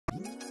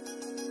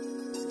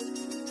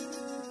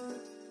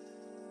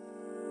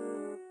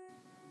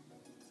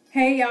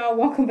Hey y'all,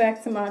 welcome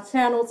back to my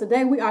channel.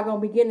 Today we are going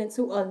to be getting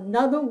into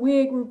another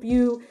wig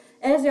review.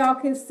 As y'all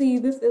can see,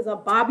 this is a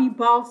Bobbi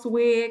Boss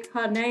wig.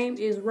 Her name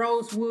is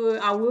Rosewood.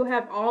 I will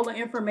have all the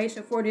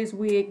information for this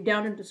wig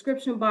down in the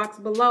description box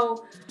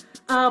below.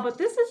 But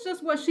this is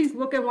just what she's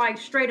looking like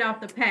straight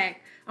out the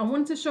pack. I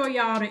wanted to show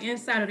y'all the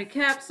inside of the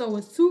cap. So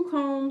it's two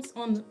combs,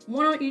 one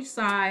on each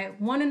side,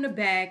 one in the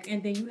back,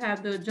 and then you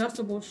have the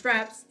adjustable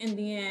straps in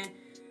the end.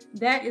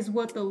 That is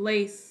what the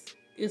lace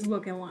is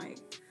looking like.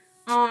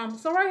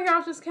 So right here I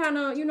was just kind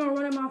of,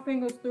 running my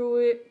fingers through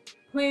it,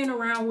 playing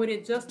around with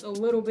it just a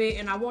little bit,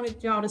 and I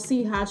wanted y'all to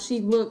see how she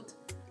looked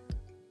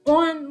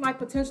on like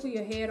potentially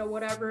a head or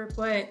whatever.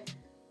 But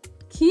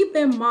keep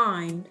in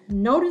mind,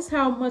 notice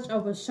how much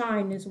of a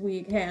shine this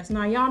wig has.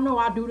 Now y'all know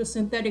I do the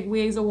synthetic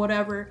wigs or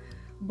whatever,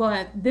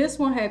 but this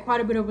one had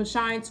quite a bit of a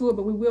shine to it,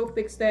 but we will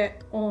fix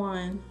that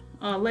on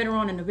later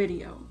on in the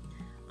video.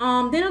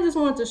 Then I just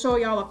wanted to show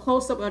y'all a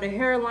close-up of the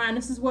hairline.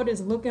 This is what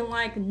it's looking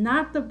like.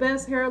 Not the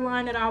best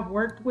hairline that I've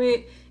worked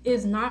with.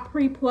 It's not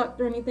pre-plucked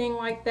or anything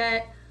like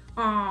that.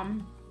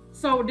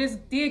 So this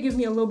did give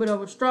me a little bit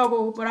of a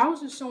struggle, but I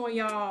was just showing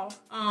y'all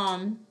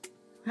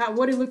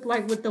what it looked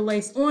like with the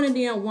lace on, and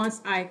then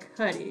once I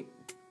cut it.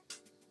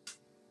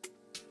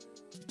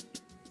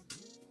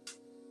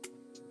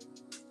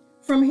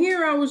 From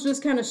here, I was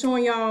just kind of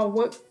showing y'all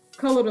what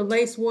color the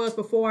lace was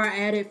before I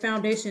added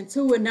foundation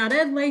to it. Now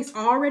that lace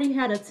already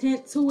had a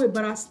tint to it,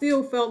 but I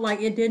still felt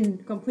like it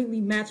didn't completely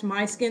match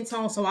my skin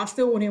tone, so I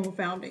still went in with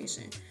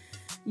foundation.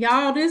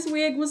 Y'all, this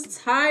wig was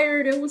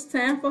tired. It was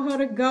time for her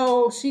to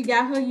go. She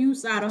got her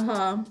use out of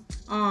her.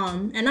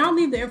 And I'll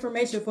leave the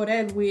information for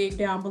that wig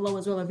down below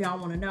as well if y'all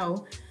want to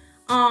know.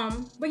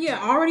 But yeah,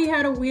 I already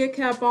had a wig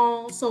cap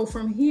on, so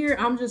from here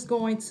I'm just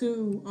going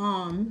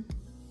to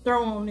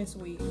throw on this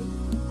wig.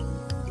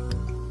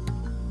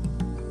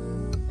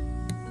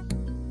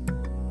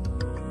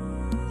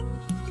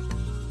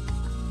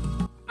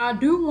 I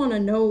do want to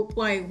note,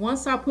 like,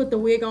 once I put the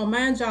wig on,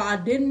 mind y'all, I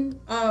didn't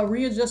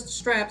readjust the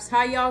straps.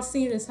 How y'all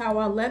seen is how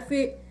I left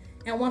it.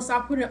 And once I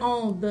put it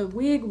on, the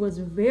wig was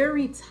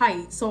very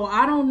tight. So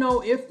I don't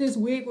know if this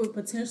wig would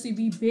potentially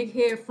be big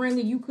head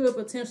friendly. You could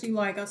potentially,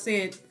 like I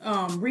said,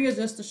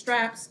 readjust the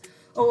straps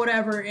or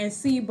whatever and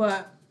see.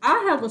 But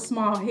I have a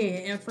small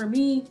head, and for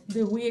me,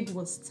 the wig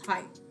was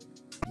tight.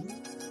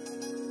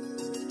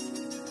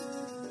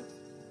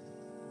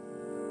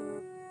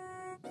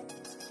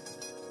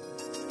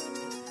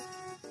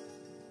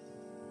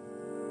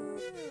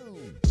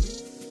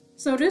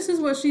 So this is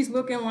what she's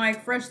looking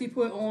like, freshly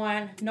put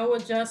on, no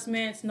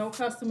adjustments, no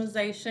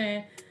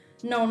customization,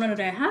 no none of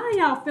that. How are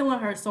y'all feeling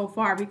her so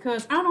far?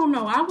 Because I don't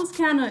know, I was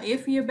kind of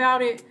iffy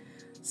about it.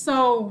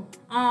 So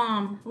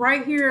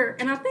right here,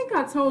 and I think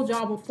I told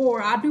y'all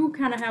before, I do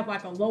kind of have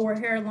like a lower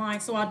hairline,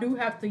 so I do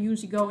have to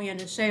usually go in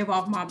and shave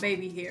off my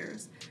baby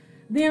hairs.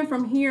 Then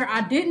from here,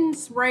 I didn't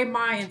spray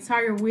my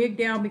entire wig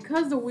down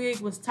because the wig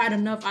was tight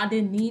enough. I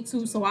didn't need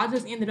to, so I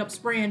just ended up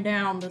spraying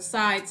down the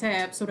side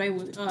tabs so they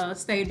would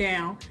stay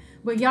down.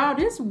 But y'all,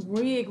 this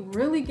wig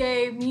really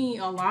gave me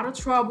a lot of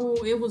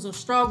trouble. It was a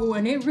struggle,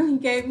 and it really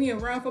gave me a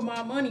run for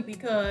my money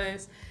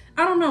because,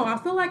 I don't know, I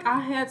feel like I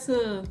had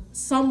to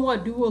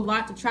somewhat do a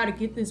lot to try to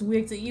get this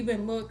wig to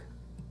even look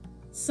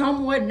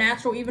somewhat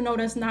natural, even though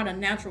that's not a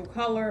natural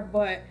color.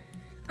 But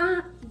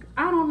I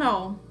don't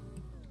know.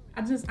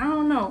 I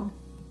don't know.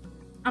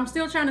 I'm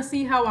still trying to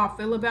see how I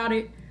feel about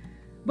it.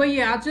 But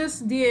yeah, I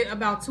just did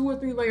about 2 or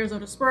 3 layers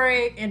of the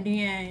spray and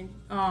then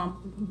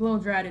blow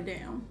dried it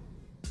down.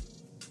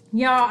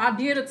 Y'all, I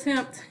did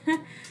attempt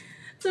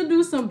to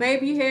do some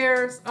baby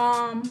hairs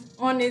on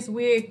this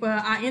wig,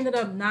 but I ended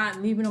up not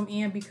leaving them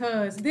in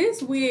because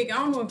this wig, I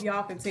don't know if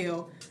y'all can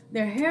tell,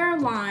 the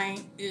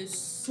hairline is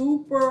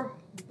super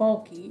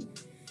bulky.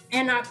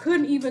 And I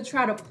couldn't even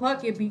try to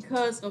pluck it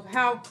because of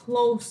how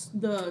close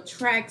the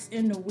tracks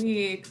in the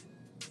wig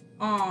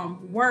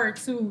were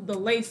to the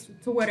lace,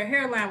 to where the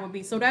hairline would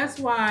be. So that's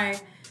why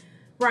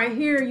right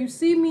here you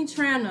see me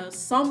trying to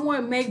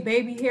somewhat make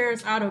baby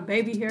hairs out of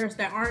baby hairs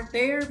that aren't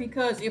there,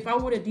 because if I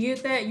would have did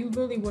that, you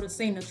really would have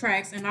seen the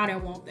tracks, and I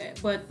didn't want that.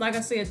 But like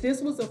I said, this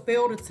was a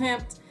failed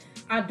attempt.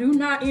 I do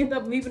not end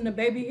up leaving the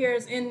baby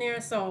hairs in there,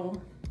 so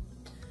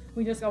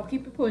we just gonna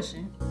keep it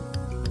pushing.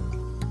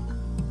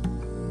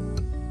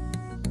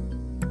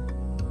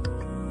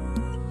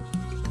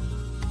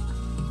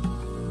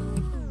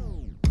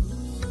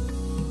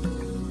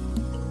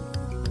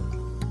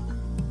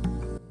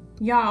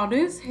 Y'all,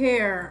 this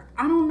hair,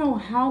 I don't know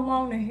how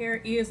long the hair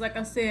is. Like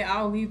I said,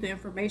 I'll leave the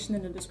information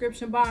in the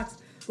description box.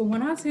 But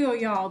when I tell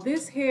y'all,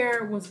 this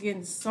hair was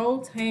getting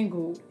so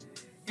tangled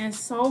and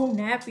so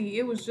nappy,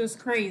 it was just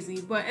crazy.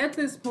 But at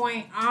this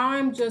point,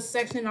 I'm just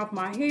sectioning off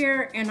my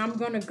hair, and I'm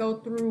gonna go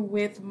through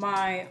with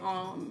my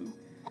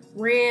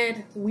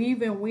red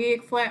weave-in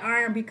wig flat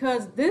iron,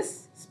 because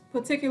this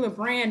particular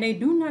brand, they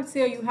do not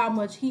tell you how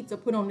much heat to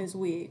put on this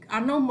wig. I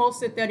know most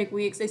synthetic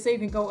wigs, they say you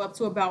can go up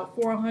to about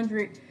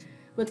 400.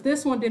 But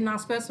this one did not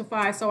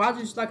specify, so I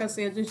just, like I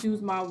said, just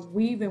use my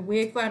weave and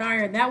wig flat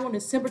iron. That one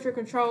is temperature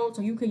controlled,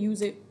 so you can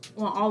use it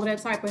on all of that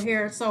type of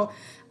hair. So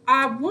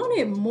I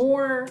wanted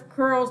more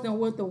curls than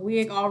what the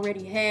wig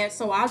already had,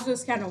 so I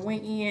just kind of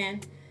went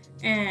in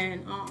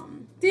and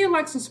did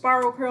like some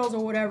spiral curls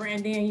or whatever,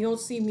 and then you'll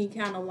see me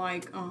kind of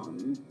like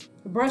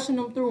brushing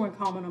them through and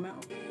combing them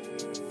out.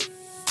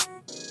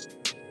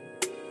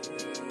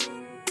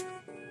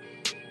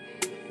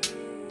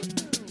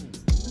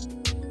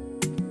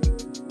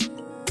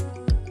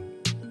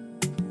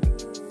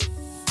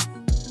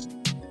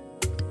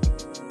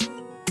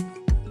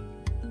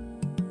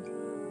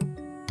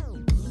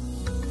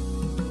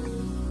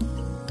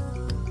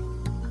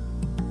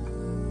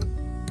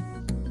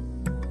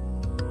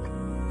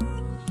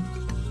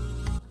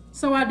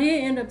 So I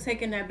did end up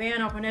taking that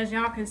band off, and as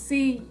y'all can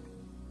see,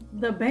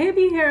 the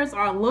baby hairs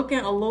are looking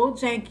a little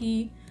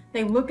janky.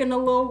 They looking a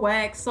little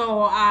whack. So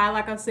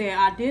like I said,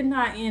 I did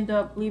not end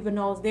up leaving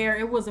those there.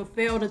 It was a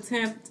failed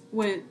attempt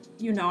with,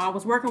 you know, I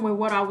was working with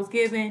what I was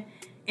given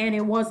and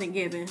it wasn't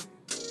given.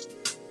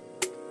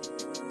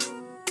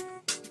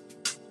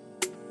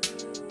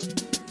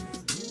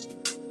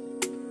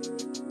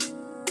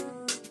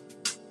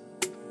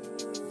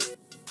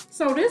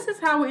 So this is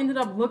how it ended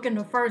up looking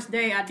the first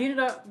day. I did end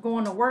up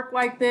going to work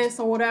like this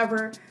or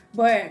whatever,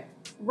 but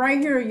right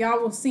here y'all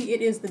will see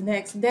it is the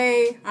next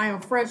day. I am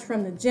fresh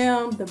from the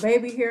gym. The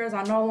baby hairs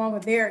are no longer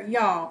there.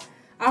 Y'all,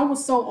 I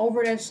was so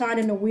over that shine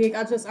in the wig.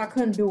 I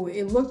couldn't do it.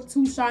 It looked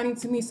too shiny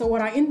to me. So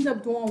what I ended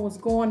up doing was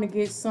going to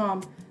get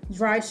some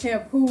dry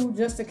shampoo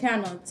just to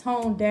kind of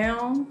tone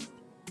down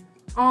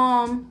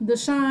the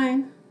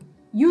shine.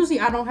 Usually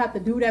I don't have to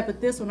do that, but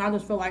this one I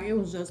just feel like it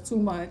was just too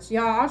much.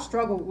 Y'all, I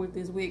struggled with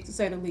this wig to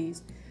say the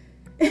least.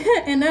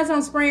 And as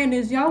I'm spraying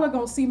this, y'all are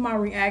gonna see my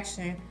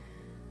reaction.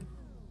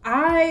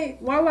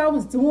 While I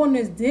was doing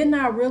this, did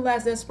not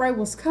realize that spray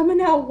was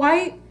coming out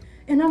white.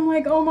 And I'm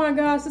like, oh my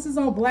gosh, this is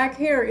on black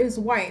hair, it's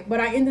white.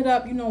 But I ended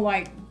up, you know,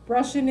 like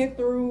brushing it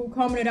through,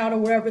 combing it out or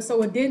whatever,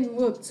 so it didn't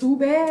look too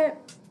bad.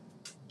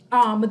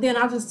 But then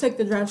I just took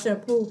the dry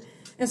shampoo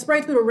and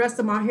sprayed through the rest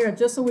of my hair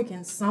just so we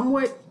can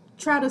somewhat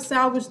try to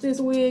salvage this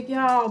wig,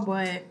 y'all.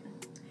 But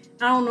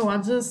I don't know,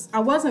 I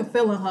wasn't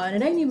feeling her, and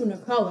it ain't even the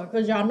color,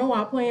 because y'all know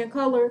I play in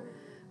color,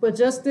 but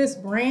just this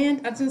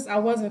brand, I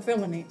wasn't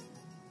feeling it.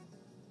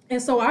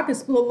 And so I could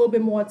spill a little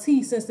bit more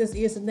tea since this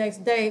is the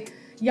next day.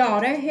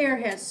 Y'all, that hair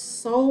has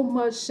so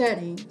much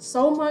shedding,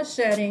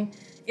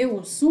 it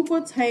was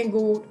super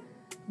tangled.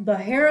 The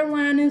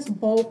hairline is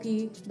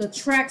bulky, the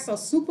tracks are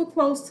super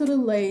close to the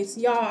lace.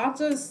 Y'all,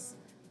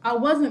 I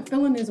wasn't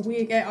feeling this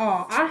wig at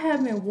all. I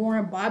haven't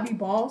worn Bobbi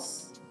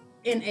Boss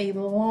in a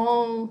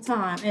long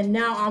time, and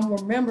now I'm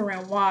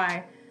remembering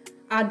why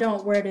I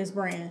don't wear this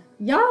brand.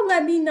 Y'all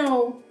let me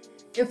know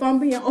if I'm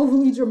being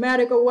overly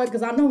dramatic or what,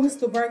 because I know it's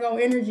the Virgo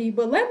energy,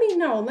 but let me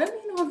know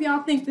if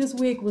y'all think this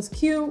wig was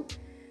cute,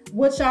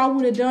 what y'all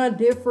would have done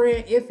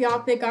different, if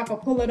y'all think I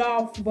could pull it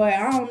off. But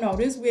I don't know,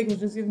 this wig was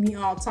just giving me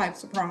all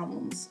types of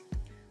problems.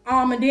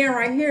 And then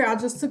right here, I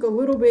just took a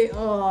little bit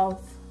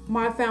of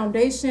my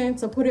foundation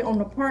to put it on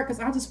the part, because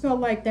I just felt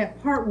like that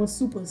part was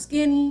super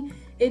skinny.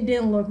 It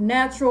didn't look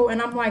natural,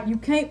 and I'm like, you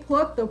can't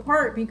pluck the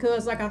part,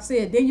 because like I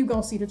said, then you're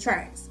gonna see the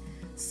tracks.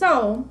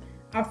 So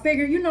I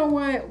figured, you know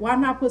what, why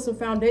not put some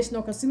foundation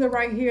or concealer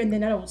right here, and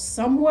then that'll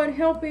somewhat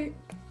help it.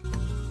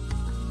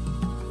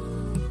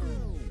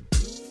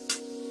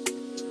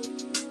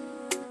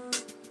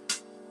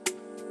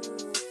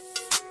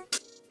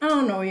 I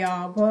don't know,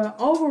 y'all, but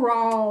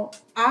overall,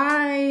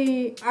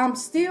 I'm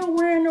still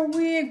wearing a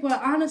wig,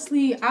 but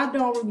honestly, I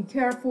don't really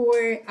care for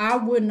it. I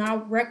would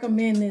not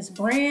recommend this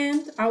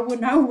brand. I would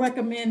not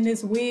recommend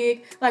this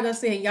wig. Like I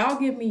said, y'all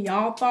give me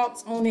y'all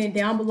thoughts on it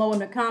down below in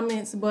the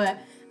comments, but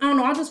I don't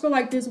know, I just feel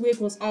like this wig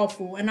was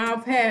awful, and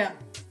I've had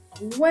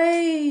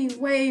way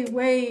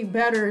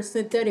better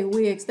synthetic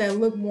wigs that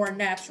look more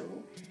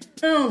natural.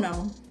 I don't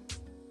know.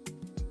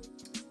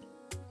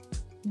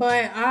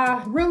 But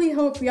I really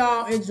hope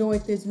y'all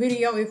enjoyed this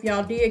video. If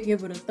y'all did,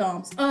 give it a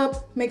thumbs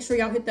up. Make sure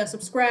y'all hit that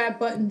subscribe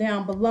button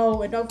down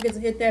below. And don't forget to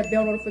hit that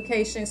bell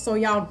notification so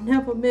y'all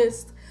never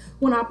miss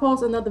when I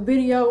post another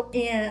video.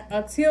 And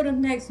until the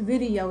next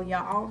video,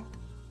 y'all.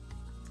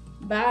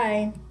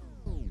 Bye.